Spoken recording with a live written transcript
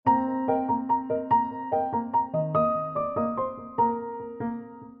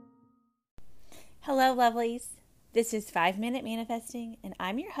Hello, lovelies. This is 5 Minute Manifesting, and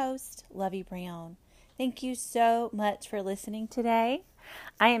I'm your host, Lovey Brown. Thank you so much for listening today.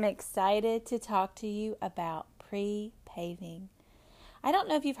 I am excited to talk to you about pre-paving. I don't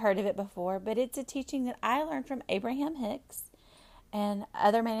know if you've heard of it before, but it's a teaching that I learned from Abraham Hicks, and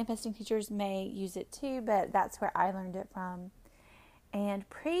other manifesting teachers may use it too, but that's where I learned it from. And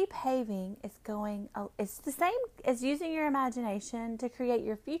pre-paving it's the same as using your imagination to create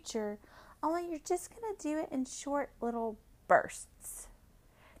your future, only you're just going to do it in short little bursts.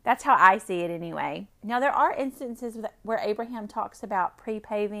 That's how I see it anyway. Now, there are instances where Abraham talks about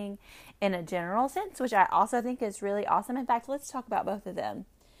pre-paving in a general sense, which I also think is really awesome. In fact, let's talk about both of them.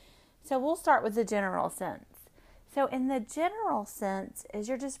 So we'll start with the general sense. So in the general sense is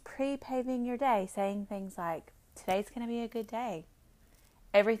you're just pre-paving your day, saying things like, today's going to be a good day.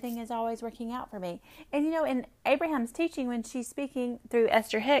 Everything is always working out for me. And in Abraham's teaching, when she's speaking through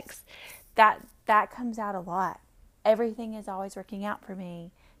Esther Hicks, that comes out a lot. Everything is always working out for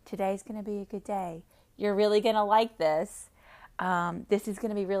me. Today's going to be a good day. You're really going to like this. This is going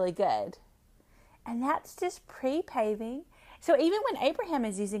to be really good. And that's just pre-paving. So even when Abraham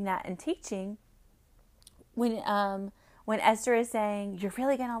is using that in teaching, when Esther is saying, you're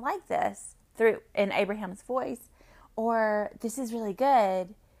really going to like this in Abraham's voice, or this is really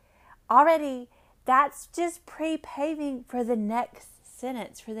good, already that's just pre-paving for the next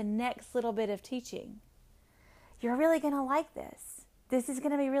sentence, for the next little bit of teaching. You're really going to like this. This is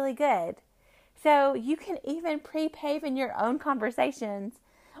going to be really good. So you can even pre-pave in your own conversations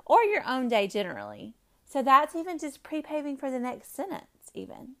or your own day generally. So that's even just pre-paving for the next sentence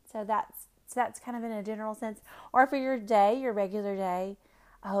even. So that's kind of in a general sense. Or for your day, your regular day,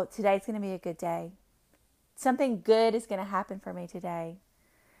 oh, today's going to be a good day. Something good is going to happen for me today.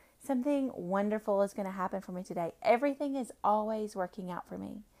 Something wonderful is going to happen for me today. Everything is always working out for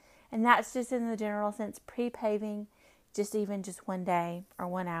me. And that's just in the general sense, pre-paving, just 1 day or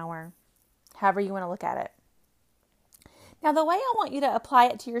 1 hour, however you want to look at it. Now, the way I want you to apply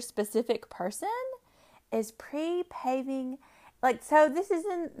it to your specific person is pre-paving. So this is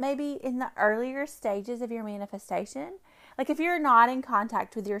maybe in the earlier stages of your manifestation. Like if you're not in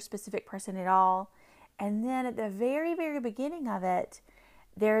contact with your specific person at all, and then at the very, very beginning of it,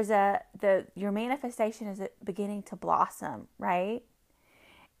 your manifestation is beginning to blossom, right?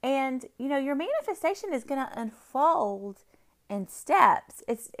 And, your manifestation is going to unfold in steps.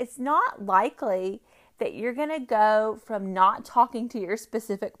 It's not likely that you're going to go from not talking to your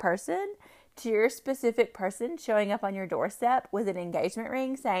specific person to your specific person showing up on your doorstep with an engagement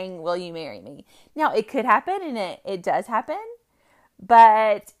ring saying, will you marry me? Now, it could happen, and it does happen.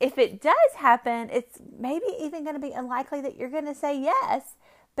 But if it does happen, it's maybe even going to be unlikely that you're going to say yes,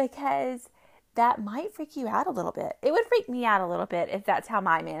 because that might freak you out a little bit. It would freak me out a little bit if that's how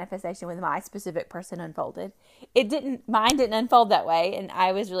my manifestation with my specific person unfolded. Mine didn't unfold that way, and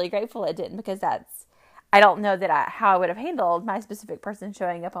I was really grateful it didn't, because I don't know how I would have handled my specific person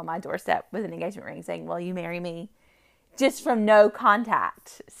showing up on my doorstep with an engagement ring saying, will you marry me? Just from no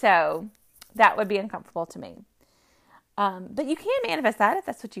contact. So that would be uncomfortable to me. But you can manifest that if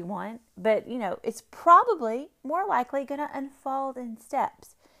that's what you want. But, it's probably more likely going to unfold in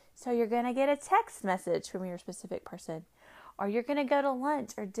steps. So you're going to get a text message from your specific person, or you're going to go to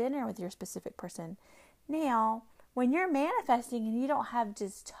lunch or dinner with your specific person. Now, when you're manifesting and you don't have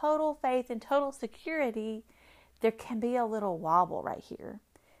just total faith and total security, there can be a little wobble right here.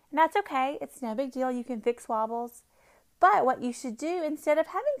 And that's okay. It's no big deal. You can fix wobbles. But what you should do, instead of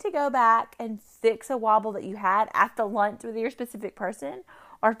having to go back and fix a wobble that you had at the lunch with your specific person,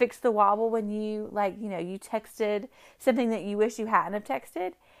 or fix the wobble when you texted something that you wish you hadn't have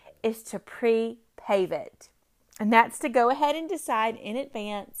texted, is to pre-pave it. And that's to go ahead and decide in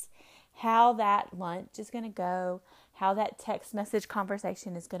advance how that lunch is going to go, how that text message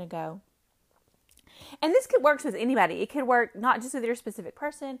conversation is going to go. And this could work with anybody. It could work not just with your specific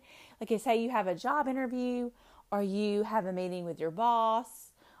person. Like say you have a job interview, or you have a meeting with your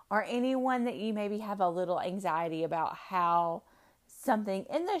boss, or anyone that you maybe have a little anxiety about how something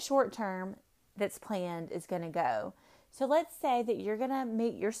in the short term that's planned is going to go. So let's say that you're going to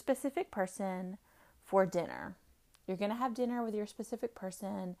meet your specific person for dinner. You're going to have dinner with your specific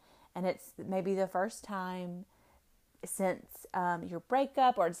person, and it's maybe the first time since your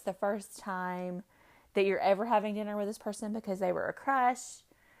breakup, or it's the first time that you're ever having dinner with this person because they were a crush.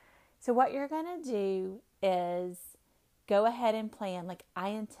 So what you're going to do is go ahead and plan, I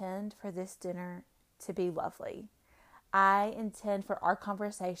intend for this dinner to be lovely. I intend for our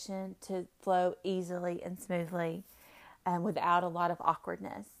conversation to flow easily and smoothly and without a lot of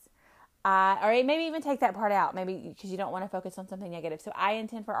awkwardness. or maybe even take that part out, maybe because you don't want to focus on something negative. So I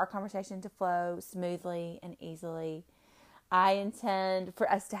intend for our conversation to flow smoothly and easily. I intend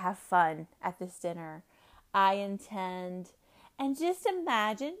for us to have fun at this dinner. I intend, and just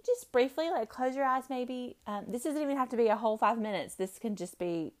imagine, just briefly, like close your eyes maybe. This doesn't even have to be a whole 5 minutes. This can just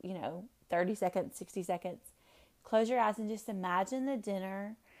be, 30 seconds, 60 seconds. Close your eyes and just imagine the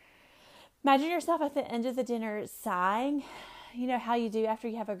dinner. Imagine yourself at the end of the dinner sighing, how you do after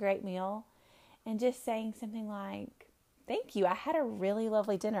you have a great meal, and just saying something like, thank you, I had a really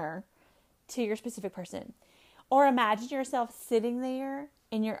lovely dinner, to your specific person. Or imagine yourself sitting there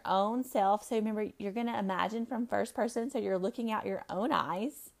in your own self. So remember, you're going to imagine from first person, so you're looking out your own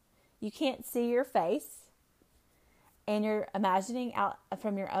eyes. You can't see your face. And you're imagining out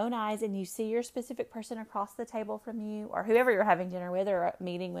from your own eyes, and you see your specific person across the table from you, or whoever you're having dinner with or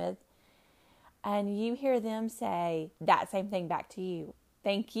meeting with. And you hear them say that same thing back to you.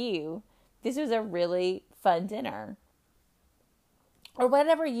 Thank you. This was a really fun dinner. Or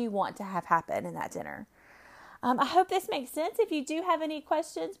whatever you want to have happen in that dinner. I hope this makes sense. If you do have any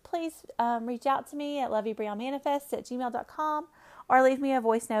questions, please reach out to me at loveybrownemanifest@gmail.com or leave me a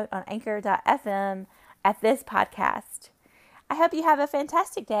voice note on anchor.fm at this podcast. I hope you have a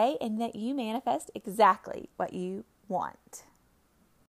fantastic day and that you manifest exactly what you want.